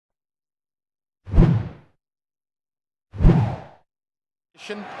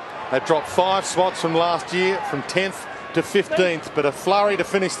They've dropped 5 spots from last year, from 10th to 15th, but a flurry to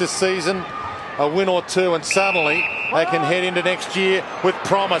finish the season, a win or two, and suddenly they can head into next year with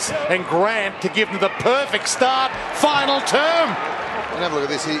promise. And Grant to give them the perfect start, final term. And have a look at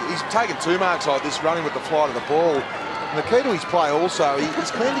this. He's taken 2 marks like this, running with the flight of the ball. And the key to his play also,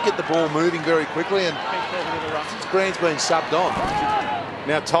 he's keen to get the ball moving very quickly, and Grant's been subbed on.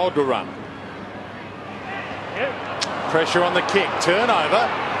 Now told to run. Pressure on the kick, turnover.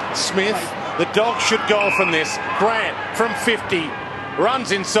 Smith, the Dogs should go from this. Grant from 50,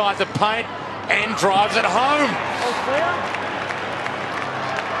 runs inside the paint and drives it home.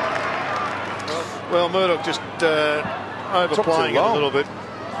 Well, Murdoch just overplaying it a little bit.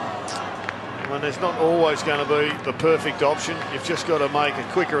 I mean, there's not always going to be the perfect option. You've just got to make a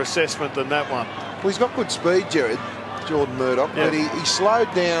quicker assessment than that one. Well, he's got good speed, Jarrad, Jordan Murdoch, but he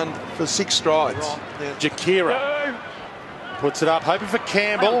slowed down for 6 strides. Jakira puts it up, hoping for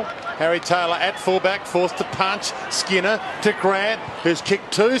Campbell. Harry Taylor at fullback, forced to punch. Skinner to Grant, who's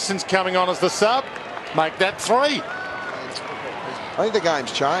kicked 2 since coming on as the sub. Make that 3. I think the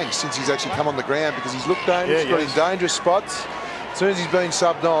game's changed since he's actually come on the ground, because he's looked dangerous, got in dangerous spots. As soon as he's been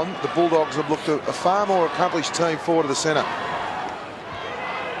subbed on, the Bulldogs have looked a far more accomplished team forward of the centre.